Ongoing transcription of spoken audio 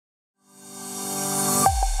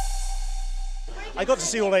I got to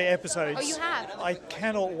see all 8 episodes. Oh, you have? I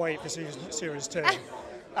cannot wait for series 2.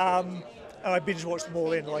 And I binge watched them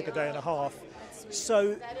all in like a day and a half.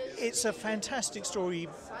 So it's a fantastic story,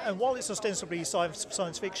 and while it's ostensibly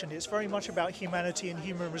science fiction, it's very much about humanity and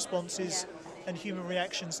human responses and human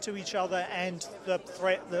reactions to each other and the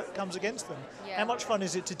threat that comes against them. Yeah. How much fun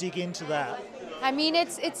is it to dig into that? I mean,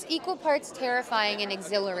 it's equal parts terrifying and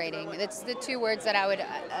exhilarating. That's the 2 words that I would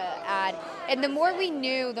add. And the more we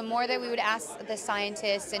knew, the more that we would ask the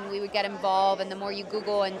scientists and we would get involved, and the more you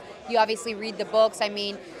Google and you obviously read the books. I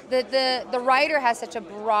mean, the writer has such a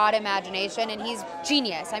broad imagination, and he's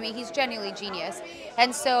genius. I mean, he's genuinely genius.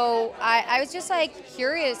 And so I was just like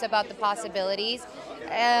curious about the possibilities,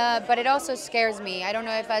 but it also scares me. I don't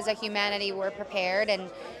know if as a humanity we're prepared, and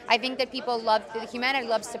I think that humanity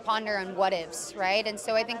loves to ponder on what ifs, right? And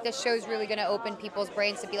so I think this show's really going to open people's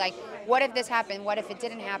brains to be like, what if this happened? What if it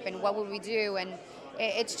didn't happen? What would we do? And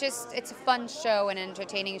it's a fun show, an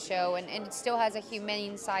entertaining show, and it still has a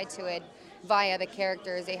humane side to it via the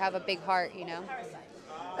characters. They have a big heart, you know?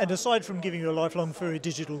 And aside from giving you a lifelong fear of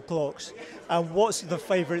digital clocks, what's the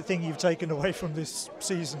favourite thing you've taken away from this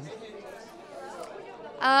season?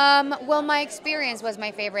 Well, my experience was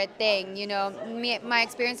my favorite thing. You know, my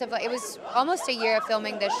experience of, it was almost a year of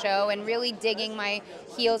filming this show and really digging my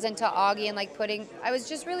heels into Augie and like I was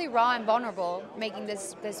just really raw and vulnerable making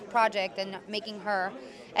this project and making her.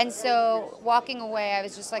 And so walking away, I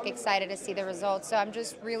was just like excited to see the results. So I'm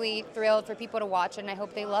just really thrilled for people to watch, and I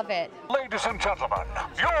hope they love it. Ladies and gentlemen,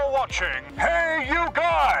 you're watching Hey You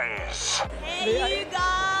Guys! Hey, you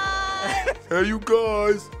guys! Hey, you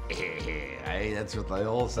guys! Hey, that's what they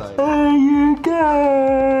all say. Hey, you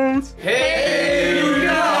guys! Hey, you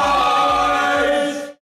guys!